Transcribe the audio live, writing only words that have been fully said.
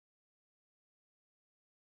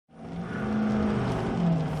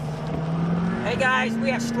guys, we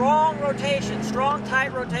have strong rotation, strong,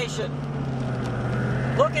 tight rotation.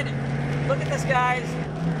 Look at it. Look at this, guys.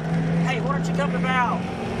 Hey, why don't you come to bow?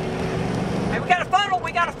 Hey, we got a funnel.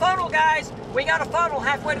 We got a funnel, guys. We got a funnel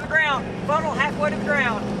halfway to the ground. Funnel halfway to the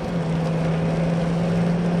ground.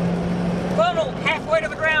 Funnel halfway to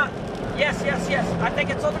the ground. Yes, yes, yes. I think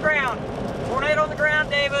it's on the ground. Tornado on the ground,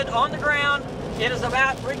 David. On the ground. It is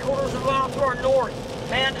about 3/4 of a mile to our north.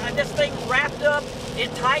 Man, this thing wrapped up.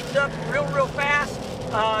 It tightened up real fast.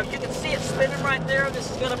 You can see it spinning right there. This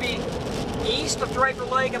is going to be east of Draper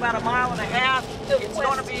Lake, about 1.5 miles. It's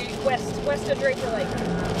going to be west of Draper Lake.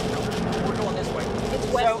 We're going this way. It's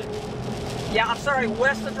west. So, yeah, I'm sorry,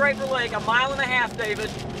 west of Draper Lake, 1.5 miles, David.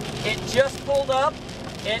 It just pulled up.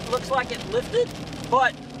 It looks like it lifted,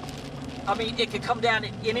 but I mean, it could come down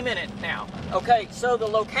at any minute now. Okay, so the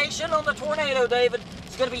location on the tornado, David,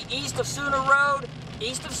 is going to be east of Sooner Road,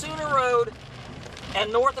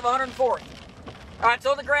 and north of 104th. All right, it's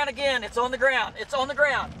on the ground again. It's on the ground. It's on the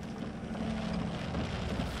ground.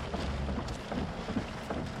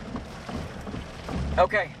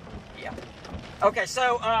 Okay, yeah. Okay,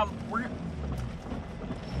 so we're